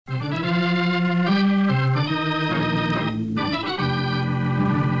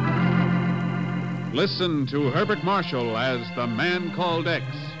Listen to Herbert Marshall as the Man Called X.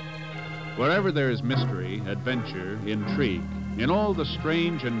 Wherever there is mystery, adventure, intrigue, in all the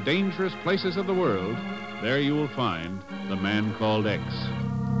strange and dangerous places of the world, there you will find the Man Called X.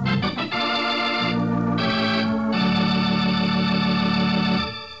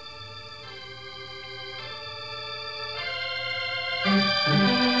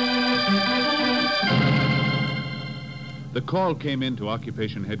 The call came into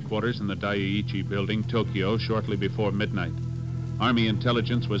occupation headquarters in the Daiichi building, Tokyo, shortly before midnight. Army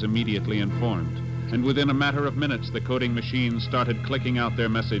intelligence was immediately informed, and within a matter of minutes, the coding machines started clicking out their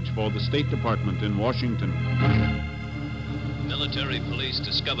message for the State Department in Washington. Military police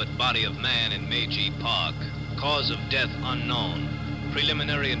discovered body of man in Meiji Park. Cause of death unknown.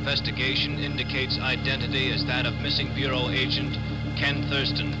 Preliminary investigation indicates identity as that of missing Bureau agent Ken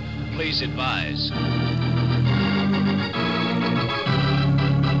Thurston. Please advise.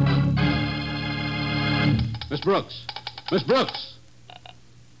 Miss Brooks! Miss Brooks!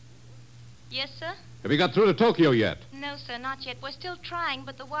 Yes, sir? Have you got through to Tokyo yet? No, sir, not yet. We're still trying,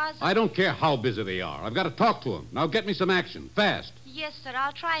 but the wires... I don't care how busy they are. I've got to talk to them. Now get me some action. Fast. Yes, sir.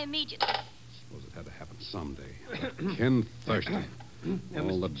 I'll try immediately. Suppose it had to happen someday. Ken Thurston.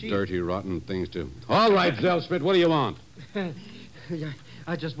 All the dirty, rotten things to... All right, Zellschmidt, what do you want?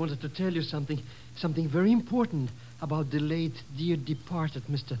 I just wanted to tell you something very important about the late, dear departed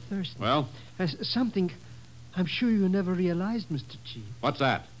Mr. Thurston. Well? Something I'm sure you never realized, Mr. Chief. What's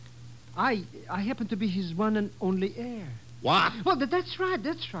that? I happen to be his one and only heir. What? Well, that's right.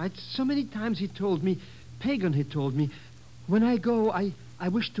 So many times he told me, Pagan he told me, when I go, I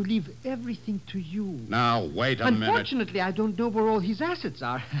wish to leave everything to you. Now, wait a minute. Unfortunately, I don't know where all his assets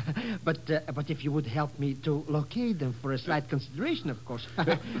are. But if you would help me to locate them for a slight consideration, of course.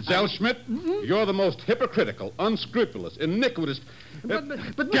 Zellschmidt, you're the most hypocritical, unscrupulous, iniquitous...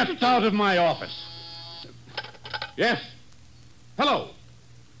 But Get Mr. out of my office. Yes? Hello?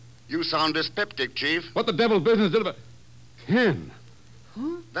 You sound dyspeptic, Chief. What the devil business did about... Ken.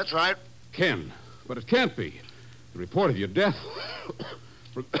 Huh? That's right. Ken. But it can't be. The report of your death...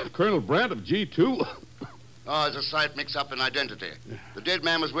 for Colonel Brandt of G2... Oh, there's a slight mix-up in identity. The dead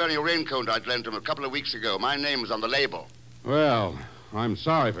man was wearing a raincoat I'd lent him a couple of weeks ago. My name was on the label. Well, I'm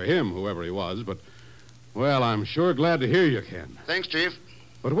sorry for him, whoever he was, but... Well, I'm sure glad to hear you, Ken. Thanks, Chief.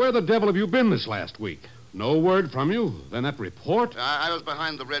 But where the devil have you been this last week? No word from you? Then that report? I was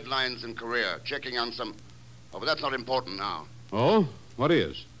behind the red lines in Korea, checking on some... Oh, but that's not important now. Oh? What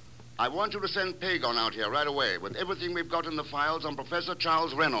is? I want you to send Pagon out here right away with everything we've got in the files on Professor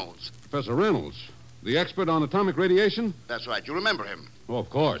Charles Reynolds. Professor Reynolds? The expert on atomic radiation? That's right. You remember him. Oh, of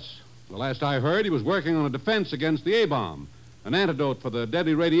course. The last I heard, he was working on a defense against the A-bomb, an antidote for the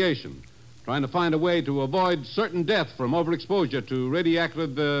deadly radiation, trying to find a way to avoid certain death from overexposure to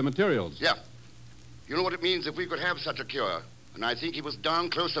radioactive materials. Yeah. You know what it means if we could have such a cure, and I think he was darn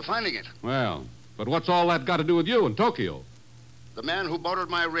close to finding it. Well, but what's all that got to do with you in Tokyo? The man who borrowed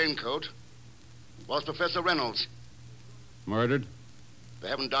my raincoat was Professor Reynolds. Murdered? They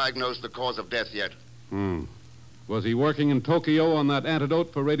haven't diagnosed the cause of death yet. Was he working in Tokyo on that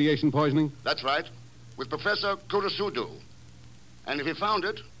antidote for radiation poisoning? That's right, with Professor Kurosudo. And if he found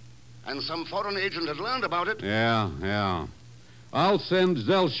it, and some foreign agent had learned about it... Yeah. I'll send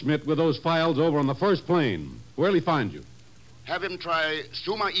Zellschmidt with those files over on the first plane. Where'll he find you? Have him try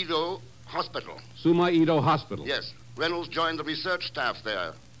Sumaido Hospital. Sumaido Hospital? Yes. Reynolds joined the research staff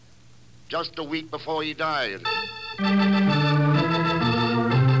there just a week before he died.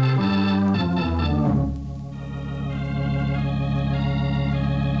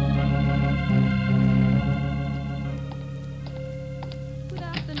 Good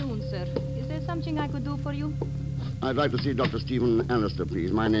afternoon, sir. Is there something I could do for you? I'd like to see Dr. Stephen Allister,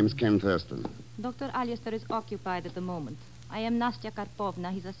 please. My name's Ken Thurston. Dr. Allister is occupied at the moment. I am Nastya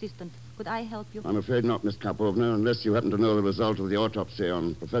Karpovna, his assistant. Could I help you? I'm afraid not, Miss Karpovna, unless you happen to know the result of the autopsy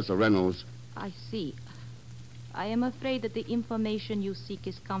on Professor Reynolds. I see. I am afraid that the information you seek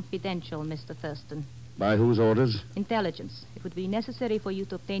is confidential, Mr. Thurston. By whose orders? Intelligence. It would be necessary for you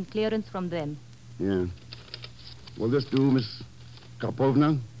to obtain clearance from them. Yeah. Will this do, Miss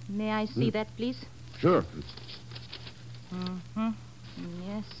Karpovna? May I see that, please? Sure.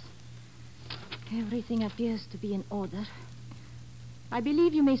 Yes. Everything appears to be in order. I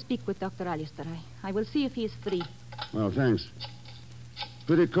believe you may speak with Dr. Allister. I will see if he is free. Well, thanks.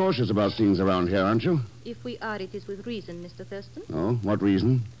 Pretty cautious about things around here, aren't you? If we are, it is with reason, Mr. Thurston. Oh, what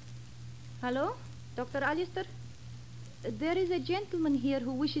reason? Hello? Dr. Allister? There is a gentleman here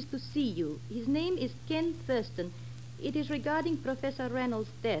who wishes to see you. His name is Ken Thurston. It is regarding Professor Reynolds'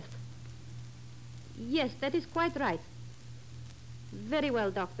 death. Yes, that is quite right. Very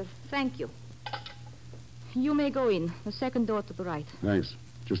well, Doctor. Thank you. You may go in. The second door to the right. Thanks.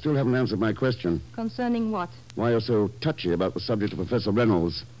 But you still haven't answered my question. Concerning what? Why you're so touchy about the subject of Professor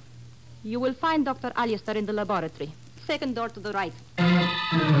Reynolds. You will find Dr. Alistair in the laboratory. Second door to the right.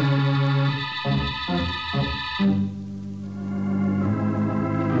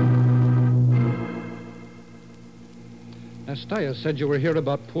 Nastya said you were here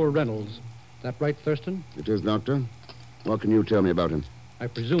about poor Reynolds. That right, Thurston? It is, Doctor. What can you tell me about him? I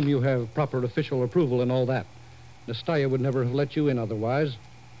presume you have proper official approval and all that. Nastya would never have let you in otherwise.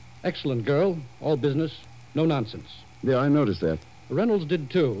 Excellent girl, all business, no nonsense. Yeah, I noticed that. Reynolds did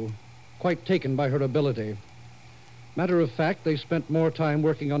too, quite taken by her ability. Matter of fact, they spent more time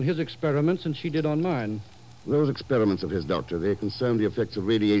working on his experiments than she did on mine. Those experiments of his, Doctor, they concern the effects of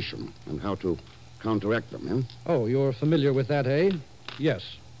radiation and how to counteract them, eh? Oh, you're familiar with that, eh?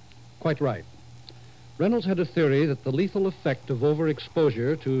 Yes, quite right. Reynolds had a theory that the lethal effect of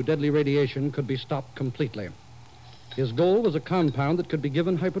overexposure to deadly radiation could be stopped completely. His goal was a compound that could be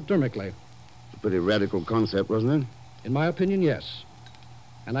given hypodermically. It's a pretty radical concept, wasn't it? In my opinion, yes.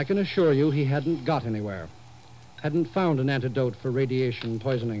 And I can assure you he hadn't got anywhere. Hadn't found an antidote for radiation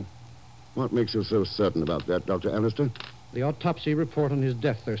poisoning. What makes you so certain about that, Dr. Alistair? The autopsy report on his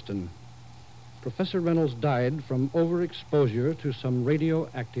death, Thurston. Professor Reynolds died from overexposure to some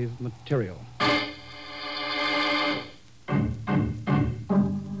radioactive material.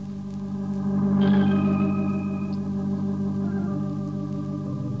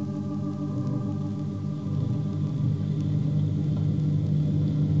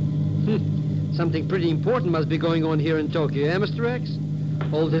 Something pretty important must be going on here in Tokyo, eh, Mr. X?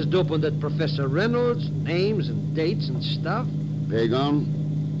 All this dope on that Professor Reynolds, names and dates and stuff.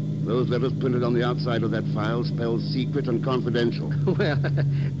 Pagon, those letters printed on the outside of that file spell secret and confidential. Well,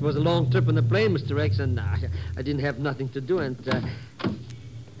 it was a long trip on the plane, Mr. X, and I didn't have nothing to do, and,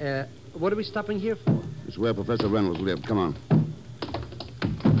 what are we stopping here for? It's where Professor Reynolds lived. Come on.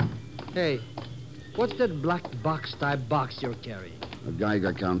 Hey, what's that black box-type box you're carrying? A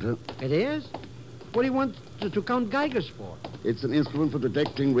Geiger counter. It is? What do you want to count Geigers for? It's an instrument for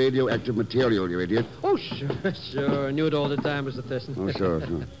detecting radioactive material, you idiot. Oh, sure, sure. Knew it all the time, Mr. Thurston. Oh, sure.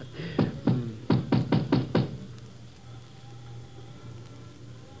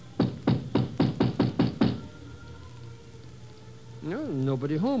 No,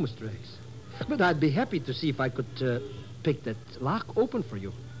 nobody home, Mr. X. But I'd be happy to see if I could pick that lock open for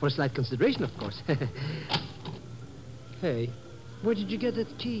you. For a slight consideration, of course. Hey, where did you get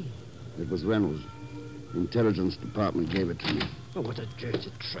that key? It was Reynolds. The intelligence department gave it to me. Oh, what a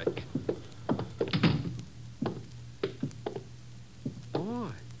dirty trick. Boy,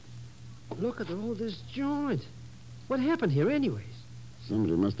 look at all this joint. What happened here anyways?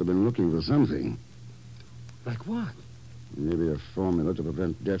 Somebody must have been looking for something. Like what? Maybe a formula to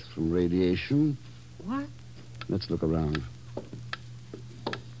prevent death from radiation. What? Let's look around.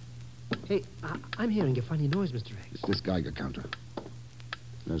 Hey, I'm hearing a funny noise, Mr. X. It's this Geiger counter.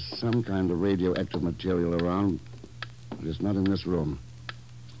 There's some kind of radioactive material around, but it's not in this room.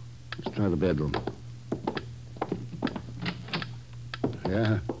 Let's try the bedroom.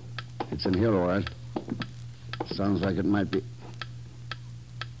 Yeah, it's in here, all right. Sounds like it might be...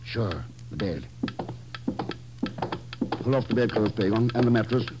 Sure, the bed. Pull off the bedclothes, Pagon, and the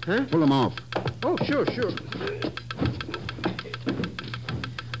mattress. Huh? Pull them off. Oh, sure.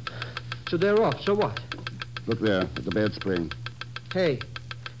 So they're off. So what? Look there, at the bed spring. Hey,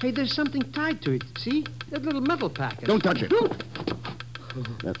 there's something tied to it. See? That little metal packet. Don't touch it.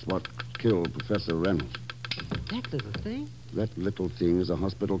 That's what killed Professor Reynolds. That little thing? That little thing is a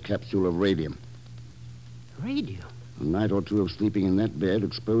hospital capsule of radium. Radium? A night or two of sleeping in that bed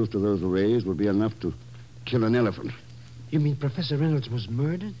exposed to those rays would be enough to kill an elephant. You mean Professor Reynolds was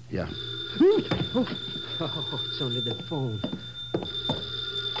murdered? Yeah. Oh, it's only the phone.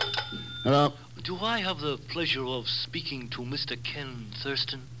 Hello. Do I have the pleasure of speaking to Mr. Ken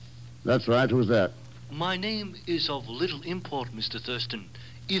Thurston? That's right. Who's that? My name is of little import, Mr. Thurston,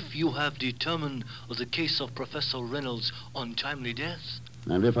 if you have determined the case of Professor Reynolds' untimely death.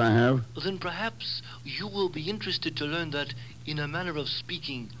 And if I have? Then perhaps you will be interested to learn that, in a manner of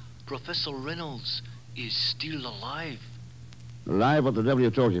speaking, Professor Reynolds is still alive. Alive? What the devil are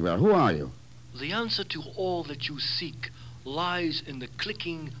you talking about? Who are you? The answer to all that you seek lies in the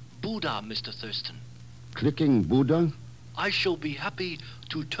clicking Buddha, Mr. Thurston. Clicking Buddha? I shall be happy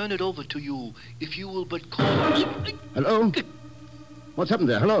to turn it over to you if you will but call out... Hello? What's happened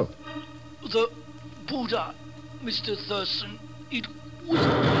there? Hello? The Buddha, Mr. Thurston. It was...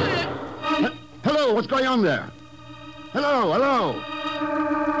 Hello? What's going on there? Hello?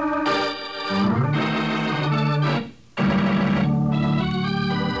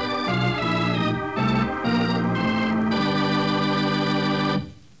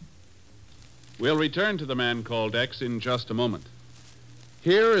 We'll return to the man called X in just a moment.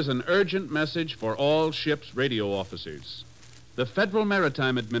 Here is an urgent message for all ships' radio officers. The Federal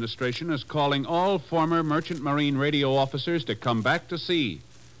Maritime Administration is calling all former merchant marine radio officers to come back to sea.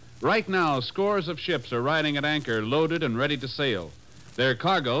 Right now, scores of ships are riding at anchor, loaded and ready to sail. Their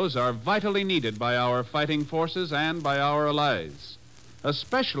cargoes are vitally needed by our fighting forces and by our allies.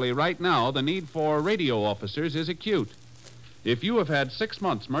 Especially right now, the need for radio officers is acute. If you have had 6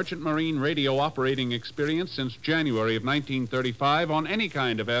 months merchant marine radio operating experience since January of 1935 on any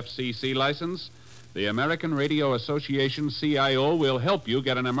kind of FCC license, the American Radio Association CIO will help you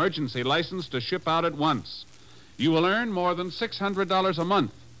get an emergency license to ship out at once. You will earn more than $600 a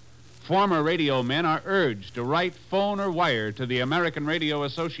month. Former radio men are urged to write, phone, or wire to the American Radio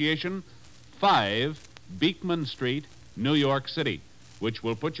Association, 5 Beekman Street, New York City, which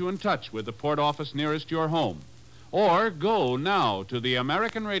will put you in touch with the port office nearest your home. Or go now to the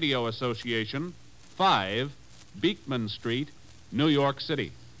American Radio Association, 5 Beekman Street, New York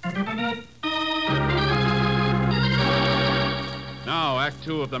City. Now, Act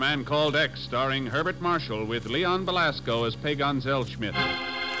 2 of The Man Called X, starring Herbert Marshall with Leon Belasco as Pagon Zellschmidt.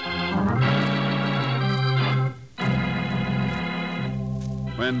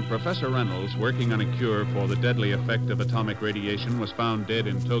 When Professor Reynolds, working on a cure for the deadly effect of atomic radiation, was found dead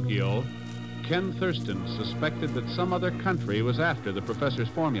in Tokyo, Ken Thurston suspected that some other country was after the professor's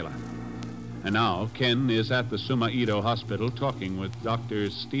formula. And now Ken is at the Sumaido Hospital talking with Dr.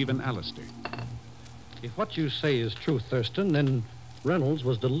 Stephen Allister. If what you say is true, Thurston, then Reynolds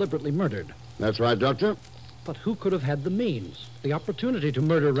was deliberately murdered. That's right, Doctor. But who could have had the means, the opportunity to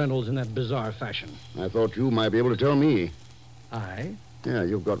murder Reynolds in that bizarre fashion? I thought you might be able to tell me. I? Yeah,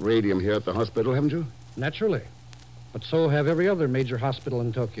 you've got radium here at the hospital, haven't you? Naturally. But so have every other major hospital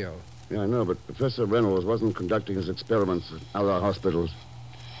in Tokyo. Yeah, I know, but Professor Reynolds wasn't conducting his experiments at other hospitals.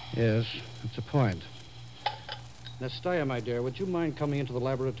 Yes, that's a point. Nastya, my dear, would you mind coming into the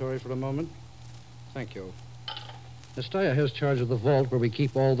laboratory for a moment? Thank you. Nastya has charge of the vault where we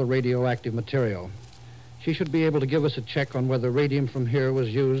keep all the radioactive material. She should be able to give us a check on whether radium from here was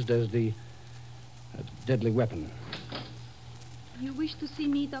used as the deadly weapon. You wish to see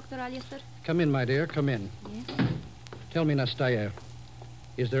me, Dr. Allister? Come in, my dear, come in. Yes? Tell me, Nastya,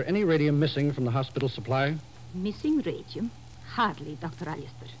 is there any radium missing from the hospital supply? Missing radium? Hardly, Dr.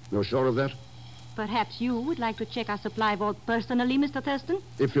 Allister. No sure of that? Perhaps you would like to check our supply vault personally, Mr. Thurston?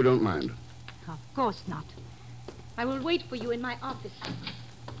 If you don't mind. Of course not. I will wait for you in my office.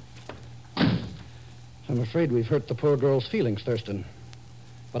 I'm afraid we've hurt the poor girl's feelings, Thurston.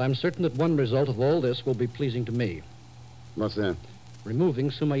 But I'm certain that one result of all this will be pleasing to me. What's that? Removing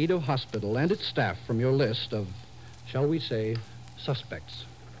Sumaido Hospital and its staff from your list of, shall we say, suspects.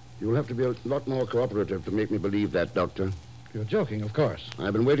 You'll have to be a lot more cooperative to make me believe that, Doctor. You're joking, of course.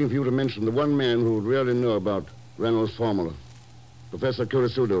 I've been waiting for you to mention the one man who would really know about Reynolds' formula. Professor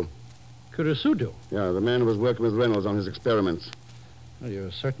Kurisudo. Kurisudo? Yeah, the man who was working with Reynolds on his experiments. Well,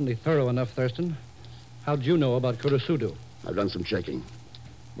 you're certainly thorough enough, Thurston. How'd you know about Kurisudo? I've done some checking.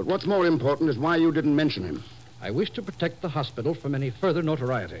 But what's more important is why you didn't mention him. I wish to protect the hospital from any further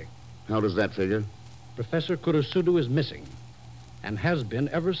notoriety. How does that figure? Professor Kurisudo is missing, and has been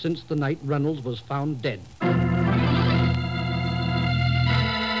ever since the night Reynolds was found dead.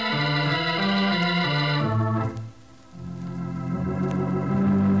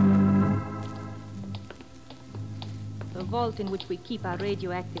 The vault in which we keep our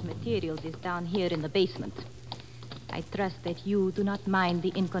radioactive materials is down here in the basement. I trust that you do not mind the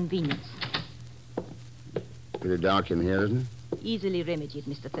inconvenience. Pretty dark in here, isn't it? Easily remedied,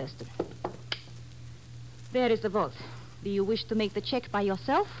 Mr. Thurston. There is the vault. Do you wish to make the check by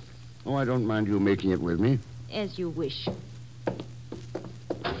yourself? Oh, I don't mind you making it with me. As you wish.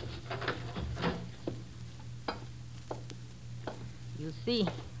 You see,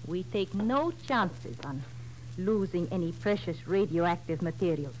 we take no chances on losing any precious radioactive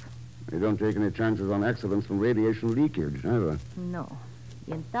materials. You don't take any chances on accidents from radiation leakage, either. No.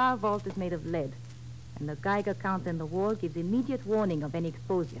 The entire vault is made of lead, and the Geiger counter in the wall gives immediate warning of any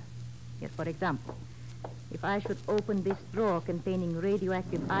exposure. Here, for example, if I should open this drawer containing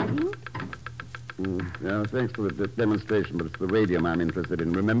radioactive iodine... Yeah, thanks for the demonstration, but it's the radium I'm interested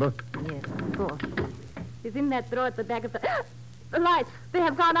in, remember? Yes, of course. It's in that drawer at the back of the... The lights! They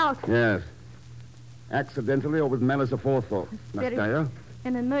have gone out! Yes. Accidentally or with malice aforethought. There is Nastya?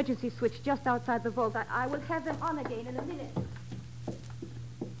 an emergency switch just outside the vault. I will have them on again in a minute.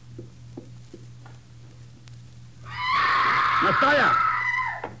 Nastya!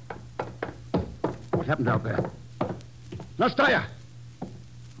 What happened out there? Nastya!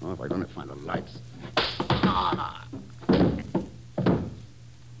 Oh, if I don't find the lights.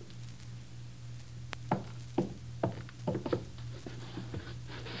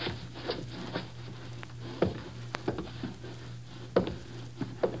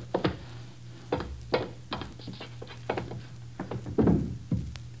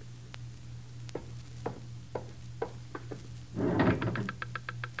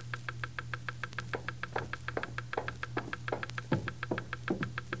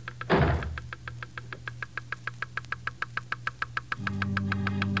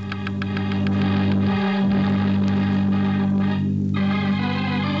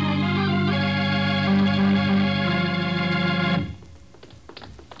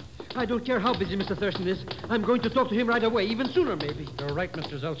 I don't care how busy Mr. Thurston is. I'm going to talk to him right away, even sooner, maybe. You're right,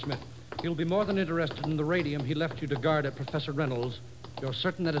 Mr. Zelsmith. He'll be more than interested in the radium he left you to guard at Professor Reynolds. You're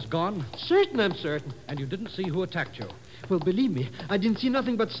certain that it's gone? Certain, I'm certain. And you didn't see who attacked you? Well, believe me, I didn't see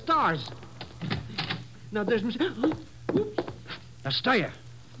nothing but stars. Now, there's Mr. Nastya!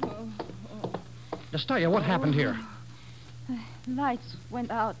 Nastya, what happened here? Lights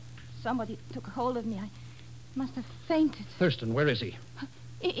went out. Somebody took hold of me. I must have fainted. Thurston, where is he?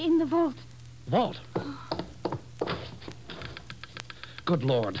 In the vault. Vault? Good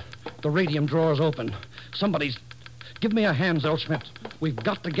Lord. The radium drawer's open. Somebody's... Give me a hand, Zelsmith. We've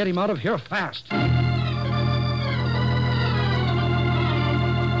got to get him out of here fast.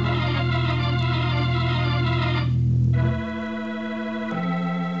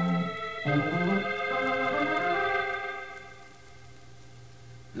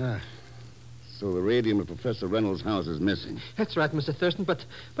 So the radium at Professor Reynolds' house is missing. That's right, Mr. Thurston, but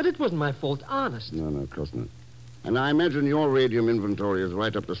it wasn't my fault, honest. No, of course not. And I imagine your radium inventory is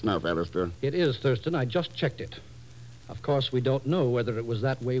right up to snuff, Alistair. It is, Thurston. I just checked it. Of course, we don't know whether it was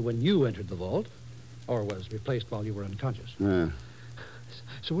that way when you entered the vault or was replaced while you were unconscious. Yeah.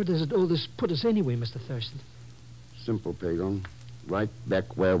 So where does all this put us anyway, Mr. Thurston? Simple, Pagon. Right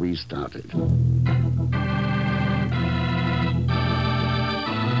back where we started.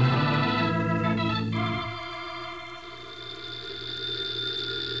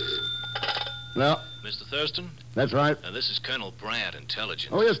 Well, Mr. Thurston? that's right. This is Colonel Brandt,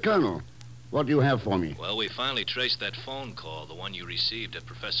 Intelligence. Oh, yes, Colonel. What do you have for me? Well, we finally traced that phone call, the one you received at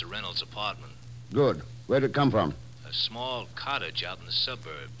Professor Reynolds' apartment. Good. Where'd it come from? A small cottage out in the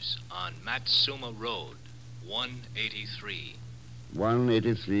suburbs on Matsuma Road, 183.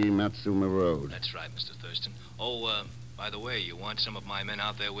 183 Matsuma Road. That's right, Mr. Thurston. Oh, by the way, you want some of my men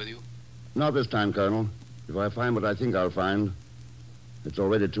out there with you? Not this time, Colonel. If I find what I think I'll find, it's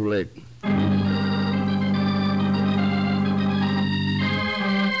already too late.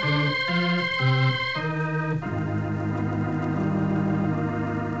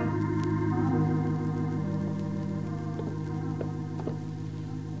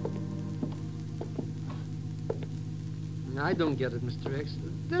 I don't get it, Mr. X.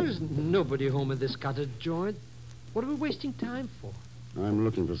 There's nobody home at this cottage joint. What are we wasting time for? I'm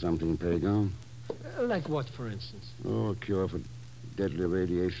looking for something, Pagan. Like what, for instance? Oh, a cure for deadly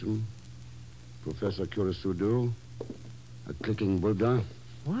radiation. Professor Kurisudu. A clicking Buddha.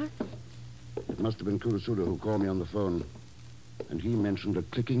 What? It must have been Kurisudu who called me on the phone. And he mentioned a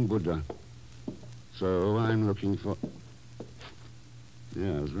clicking Buddha. So I'm looking for...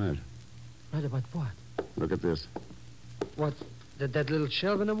 Yeah, I was right. Right about what? Look at this. What? That little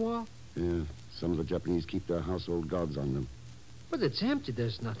shelf in the wall? Yeah, some of the Japanese keep their household gods on them. But it's empty.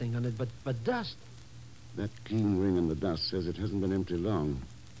 There's nothing on it but dust. That clean ring in the dust says it hasn't been empty long.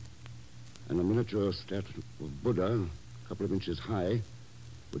 And a miniature statue of Buddha, a couple of inches high,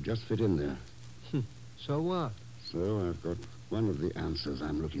 would just fit in there. So what? So I've got one of the answers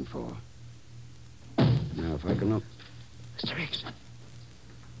I'm looking for. Now, if I can... Mr. X.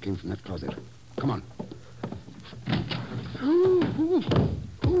 Came from that closet. Come on.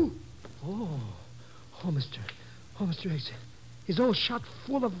 Oh, Mr. X. He's all shot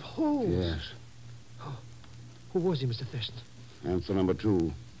full of holes. Yes. Oh, who was he, Mr. Thurston? Answer number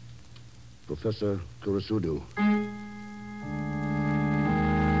 2. Professor Kurisudu.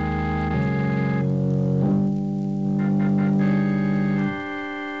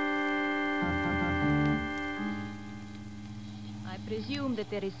 I presume that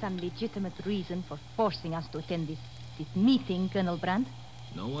there is some legitimate reason for forcing us to attend this meeting, Colonel Brandt.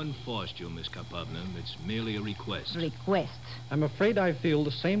 No one forced you, Miss Kapovna. It's merely a request. Request? I'm afraid I feel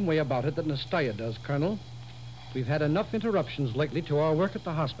the same way about it that Nastya does, Colonel. We've had enough interruptions lately to our work at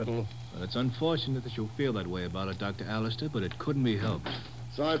the hospital. Well, it's unfortunate that you feel that way about it, Dr. Alistair, but it couldn't be helped.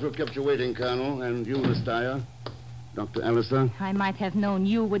 Sorry to have kept you waiting, Colonel, and you, Nastya. Dr. Alistair. I might have known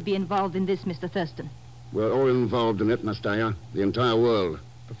you would be involved in this, Mr. Thurston. We're all involved in it, Nastya. The entire world.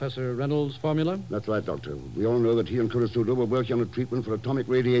 Professor Reynolds' formula? That's right, Doctor. We all know that he and Kurisudu were working on a treatment for atomic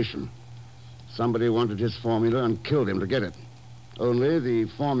radiation. Somebody wanted his formula and killed him to get it. Only the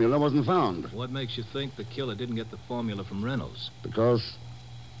formula wasn't found. What makes you think the killer didn't get the formula from Reynolds? Because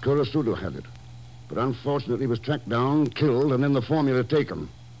Kurisudu had it. But unfortunately was tracked down, killed, and then the formula taken.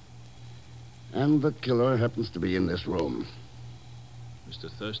 And the killer happens to be in this room.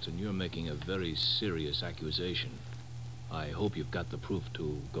 Mr. Thurston, you're making a very serious accusation. I hope you've got the proof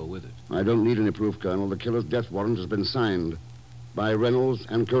to go with it. I don't need any proof, Colonel. The killer's death warrant has been signed by Reynolds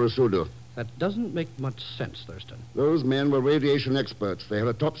and Kurisudu. That doesn't make much sense, Thurston. Those men were radiation experts. They had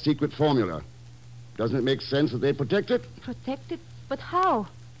a top-secret formula. Doesn't it make sense that they protect it? Protect it? But how?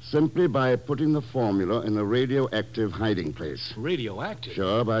 Simply by putting the formula in a radioactive hiding place. Radioactive?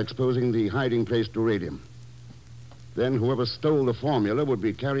 Sure, by exposing the hiding place to radium. Then whoever stole the formula would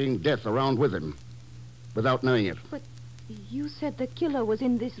be carrying death around with him, without knowing it. But you said the killer was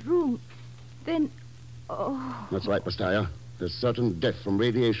in this room. Then, oh... That's right, Mastaya. There's certain death from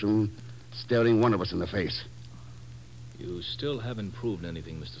radiation staring one of us in the face. You still haven't proved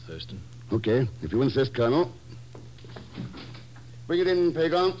anything, Mr. Thurston. Okay, if you insist, Colonel. Bring it in,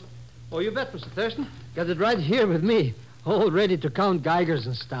 Pagon. Oh, you bet, Mr. Thurston. Got it right here with me. All ready to count Geigers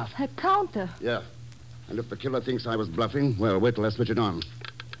and stuff. A counter? Yeah. And if the killer thinks I was bluffing, well, wait till I switch it on.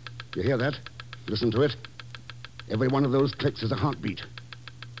 You hear that? Listen to it. Every one of those clicks is a heartbeat.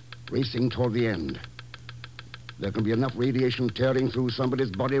 Racing toward the end. There can be enough radiation tearing through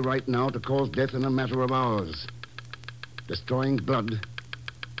somebody's body right now to cause death in a matter of hours. Destroying blood,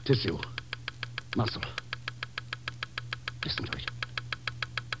 tissue, muscle. Listen to it.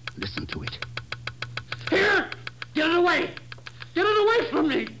 Listen to it. Here! Get it away! Get it away from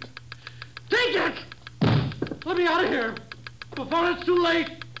me! Take it! Let me out of here before it's too late!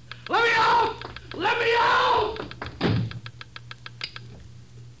 Let me out! Let me out!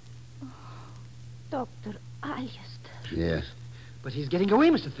 Dr. Alistair. Yes. But he's getting away,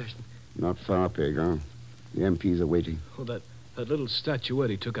 Mr. Thurston. Not far, Pagon. The MPs are waiting. Oh, that little statuette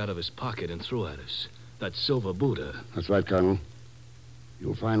he took out of his pocket and threw at us. That silver Buddha. That's right, Colonel.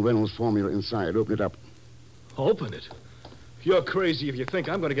 You'll find Reynolds' formula inside. Open it up. Open it? You're crazy if you think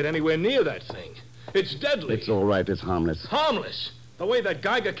I'm going to get anywhere near that thing. It's deadly. It's all right. It's harmless. Harmless? The way that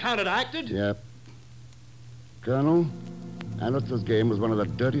Geiger counted acted? Yep. Colonel, Alistair's game was one of the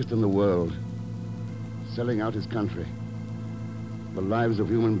dirtiest in the world. Selling out his country. The lives of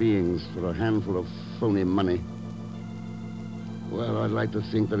human beings for a handful of phony money. Well, I'd like to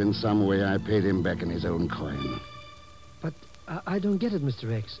think that in some way I paid him back in his own coin. But I don't get it,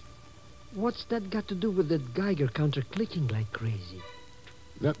 Mr. X. What's that got to do with the Geiger counter clicking like crazy?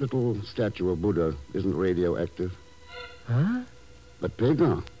 That little statue of Buddha isn't radioactive. Huh? But,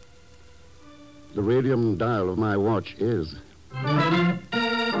 Pagon, the radium dial of my watch is.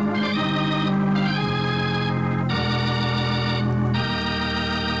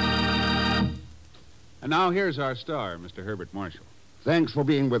 And now here's our star, Mr. Herbert Marshall. Thanks for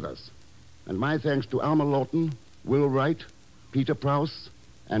being with us. And my thanks to Alma Lawton, Will Wright, Peter Prouse,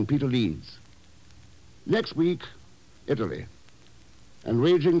 and Peter Leeds. Next week, Italy. And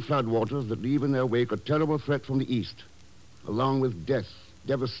raging floodwaters that leave in their wake a terrible threat from the east, along with death,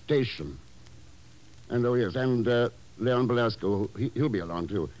 devastation. And, oh yes, and Leon Belasco, he'll be along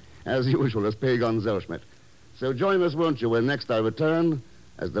too, as usual as Pagon Zellschmidt. So join us, won't you, when next I return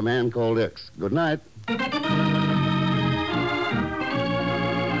as the man called X. Good night. The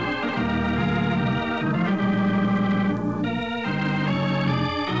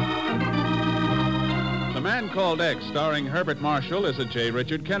Man Called X, starring Herbert Marshall, is a J.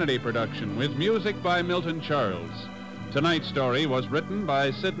 Richard Kennedy production with music by Milton Charles. Tonight's story was written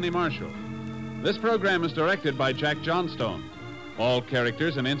by Sidney Marshall. This program is directed by Jack Johnstone. All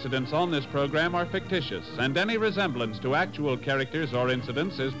characters and incidents on this program are fictitious, and any resemblance to actual characters or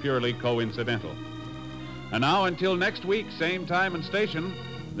incidents is purely coincidental. And now, until next week, same time and station,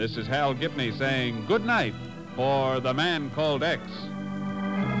 this is Hal Gibney saying good night for The Man Called X.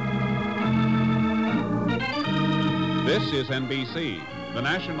 This is NBC, the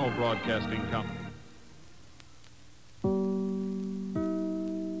national broadcasting company.